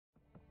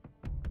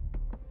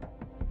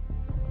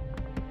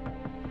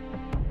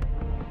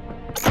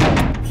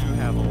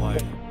have a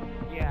life.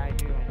 Yeah, I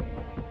do.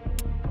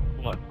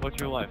 What? What's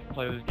your life?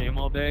 Play this game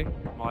all day?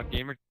 Mod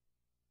gamer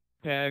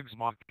tags,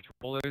 mod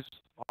controllers,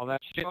 all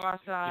that shit? Go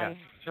outside.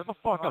 Yeah. Shut the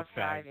fuck Go up,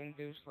 outside fag. and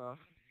do stuff.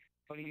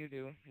 What do you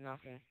do?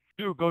 Nothing.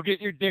 Dude, go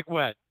get your dick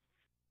wet.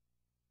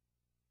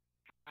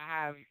 I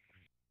have.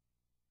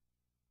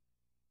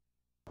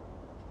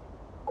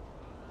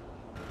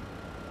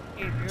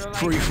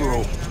 Free for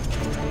all.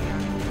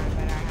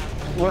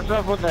 What's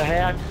up with the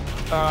hack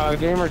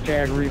gamer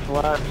tag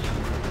reflex?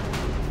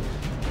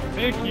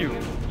 Thank you.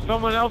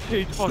 Someone else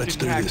hates Let's fucking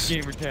do hack this.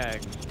 gamer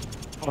tags.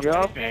 Fucking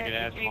Yup. faggot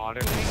ass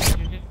modder.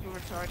 You're just too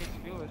retarded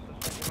to do it,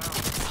 so check them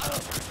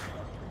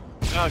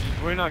out. No,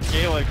 just we're not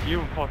gay like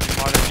you, fucking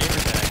modern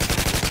gamer tags.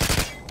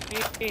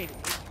 It's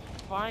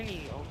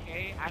funny,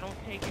 okay? I don't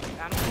take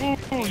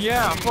it. Ooh,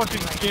 yeah,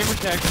 fucking gamer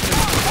tags is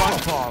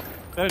SpongeBob.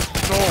 That's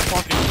so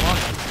fucking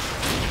funny.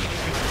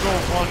 It's so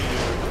funny,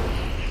 dude.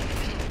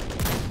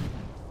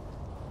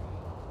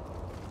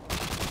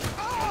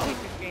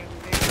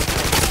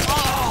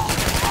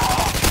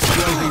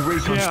 UAV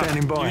recon Yeah,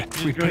 standing by.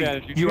 you're good at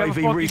it. You have a UAV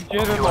fucking recon.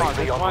 jitter mod. UAV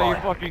That's why online.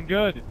 you're fucking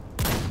good.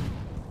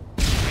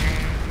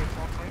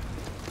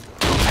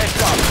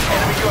 Heads up.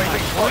 Enemy UAV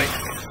spotted.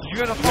 You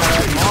got a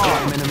fucking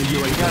mod. Enemy You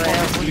UAV gotta spotted.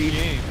 have What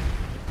game?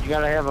 you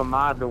gotta have a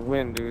mod to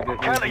win, dude.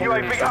 Counter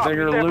UAV The up.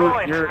 bigger They're loot,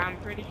 blind. I'm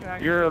pretty sure I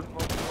can you're a-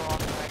 both go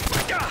off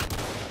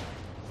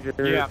like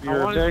Yeah,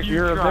 I wanna see you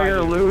you're a try, bigger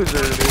dude. loser,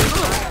 dude. okay,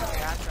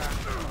 I try.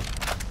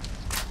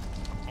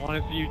 I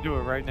want to see you do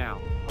it right now.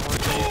 I want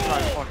to see you try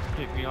to fucking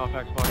kick me off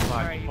Xbox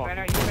Live.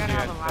 Alright, you better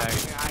have a lot fag.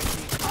 in your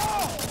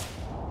IP.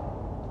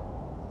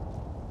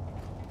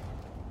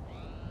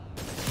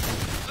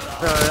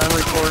 Sorry, I'm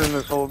recording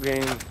this whole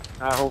game.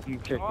 I hope you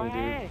kick Go me, dude.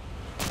 ahead.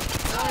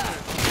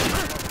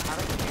 I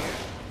don't care.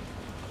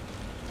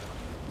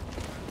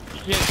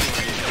 You can't do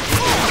anything.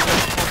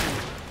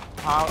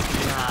 How?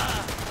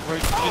 Yeah. Where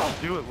you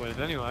just do it with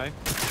anyway.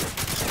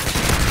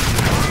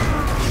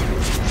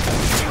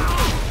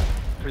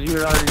 So you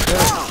already did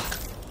it.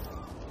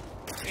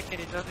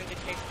 It doesn't, it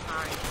takes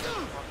time.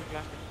 You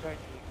have to search it.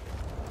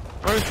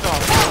 First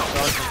off, it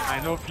doesn't. I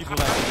know people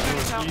that can do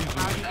it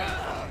easily.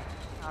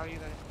 How are you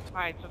gonna?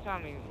 Alright, so tell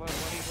me, what are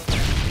you gonna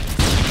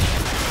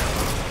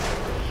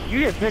do? You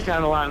get picked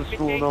on a lot in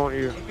school, don't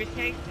you? If it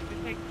takes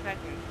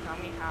seconds, tell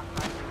me how you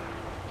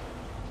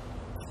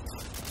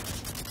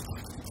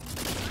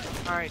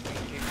Alright,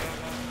 thank you.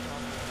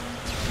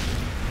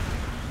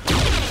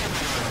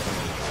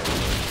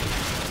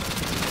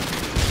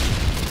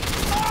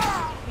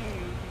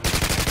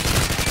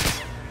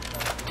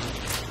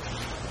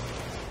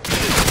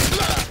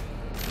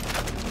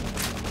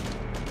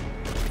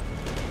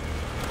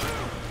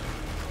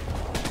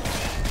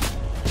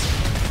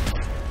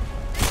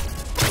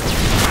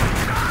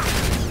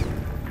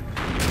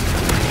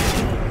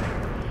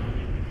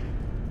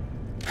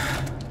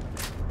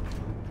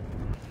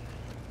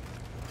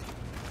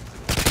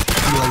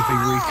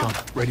 UAV recon.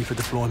 Ready for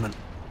deployment.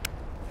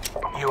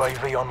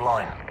 UAV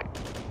online.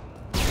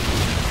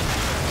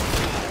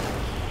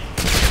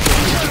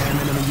 Jam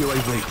enemy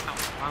UAV.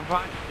 I'm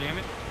fine, damn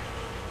it.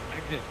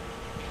 Exit.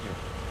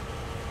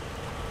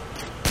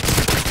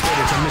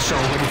 Predator missile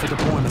ready for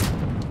deployment.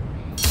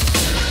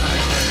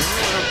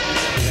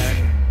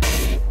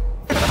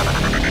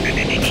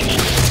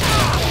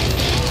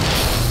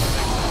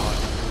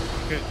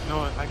 Good.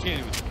 No, I can't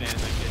even stand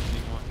that shit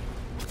anymore.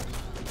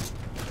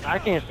 I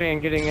can't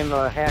stand getting in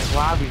the hack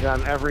lobbies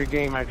on every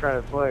game I try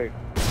to play.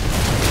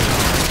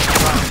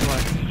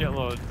 Like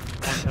shitload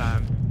one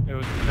time. It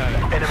was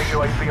pathetic. Enemy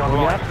UAV Well,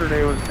 online.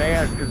 yesterday was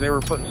bad because they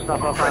were putting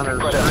stuff up on their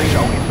Predator screen.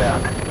 missile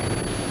inbound.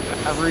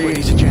 Every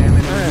Ready to jam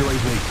enemy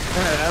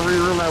UAV. every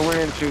room I went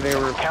into, they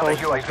were Counter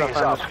posting UAV stuff is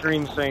on up. the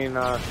screen saying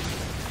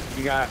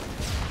you got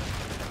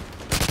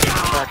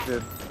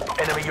infected.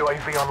 Enemy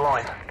UAV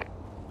online.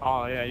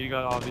 Oh yeah, you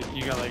got all these,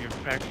 you got like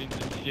infections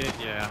and shit,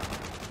 yeah.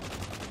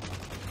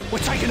 We're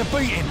taking a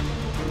beating.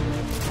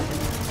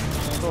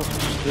 So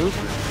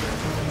stupid.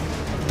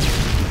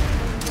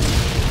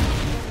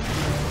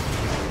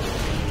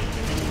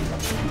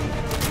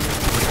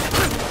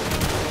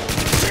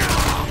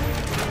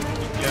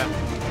 Yeah.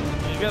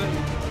 You gotta,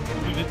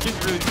 dude, it gets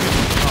really good.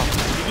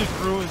 It just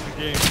ruins the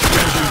game.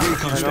 UAV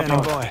recon I standing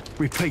know. by.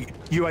 Repeat.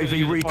 You UAV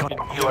just recon. fucking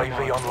UAV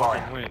fucking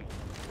online. win.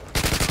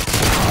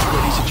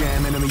 Ready to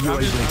jam enemy I'm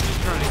UAV.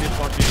 just trying to get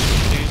fucking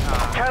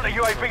Counter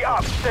UAV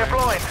up. They're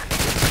blind.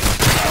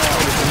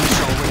 Predator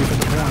missile ready for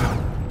deployment.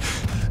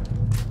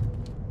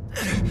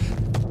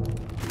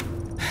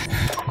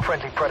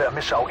 Friendly Predator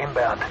missile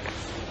inbound.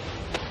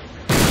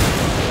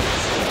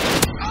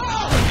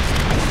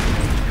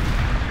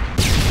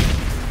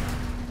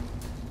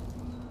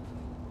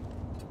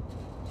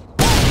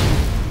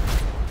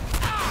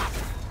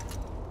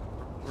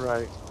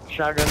 Right.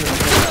 Shotgun is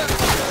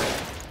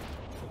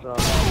so.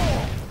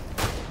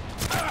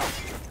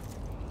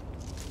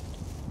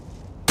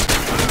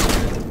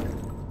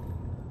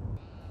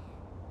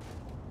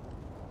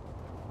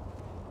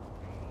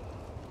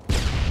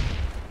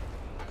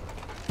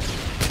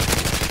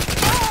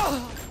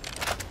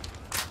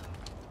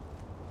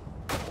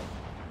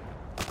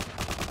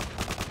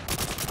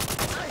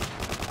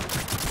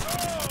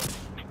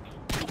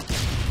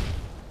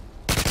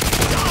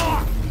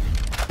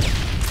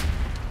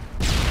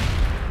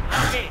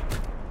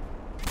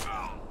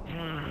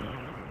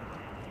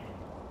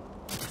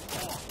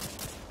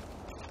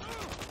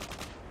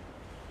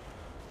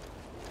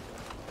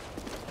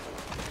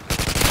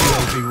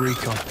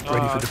 recon, ready for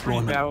It's pretty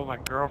deployment. bad with my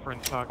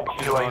girlfriend talking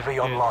shit about UAV kids.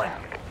 online.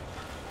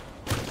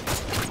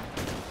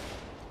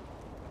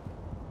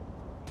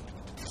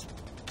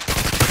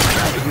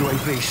 Counter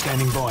UAV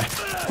standing by.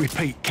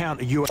 Repeat,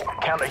 counter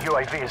UAV. Counter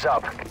UAV is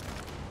up.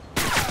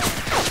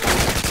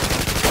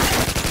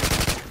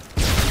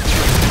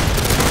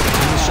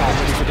 Missile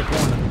ready for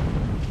deployment.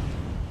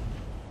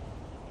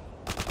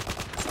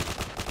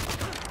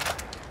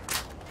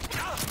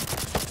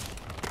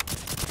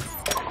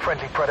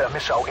 Friendly Predator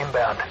missile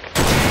inbound.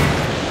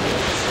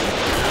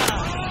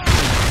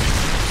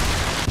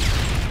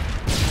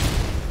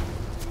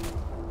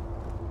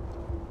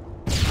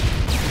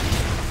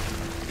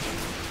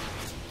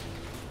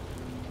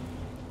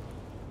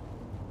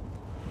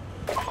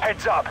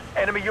 Heads up,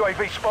 enemy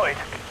UAV spotted.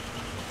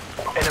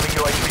 Enemy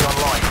UAV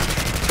online.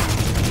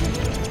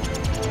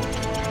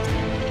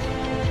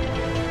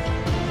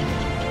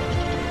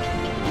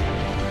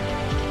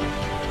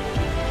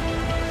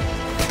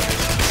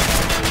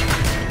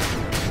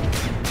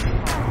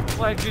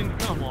 Legend,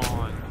 come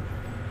on.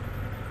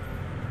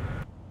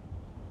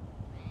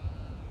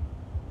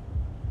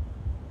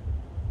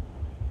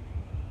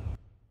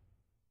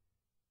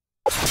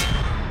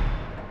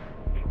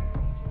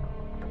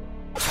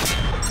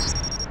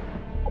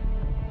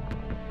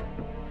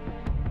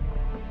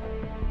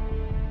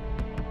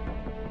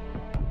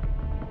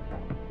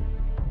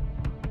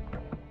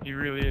 He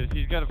really is.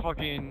 He's got a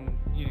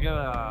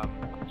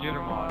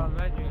jitter mod.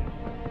 Legend.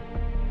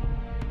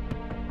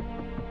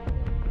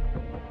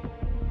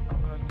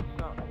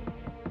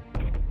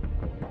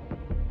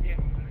 Yeah.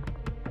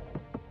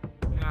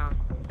 Nah,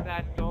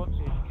 that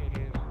Dolce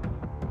kid is.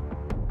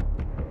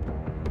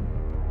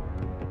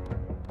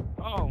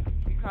 Oh,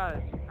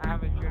 because I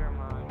have a jitter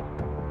mod.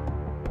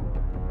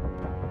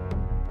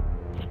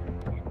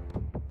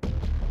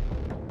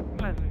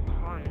 Because it's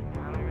fun.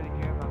 I don't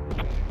really care about the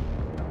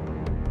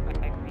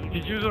jitter. Like,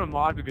 He's using a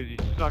mod because he's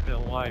stuck in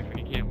life and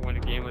he can't win a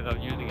game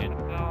without using it.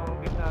 No,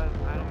 because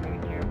I don't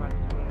really care about the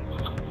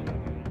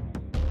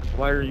jitter.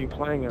 Why are you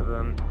playing it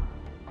then?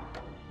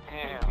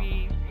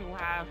 Maybe to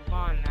have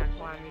fun. That's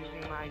why I'm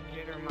using my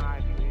jitter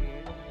mod.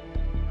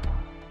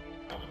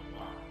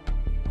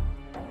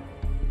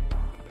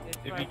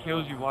 If he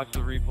kills you, watch the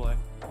replay.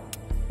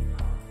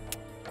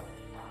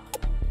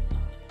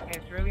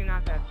 It's really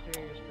not that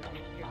serious, but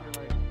these kids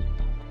are like.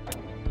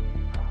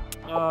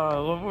 I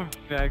love when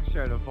fags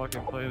try to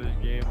fucking play this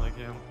game like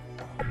him.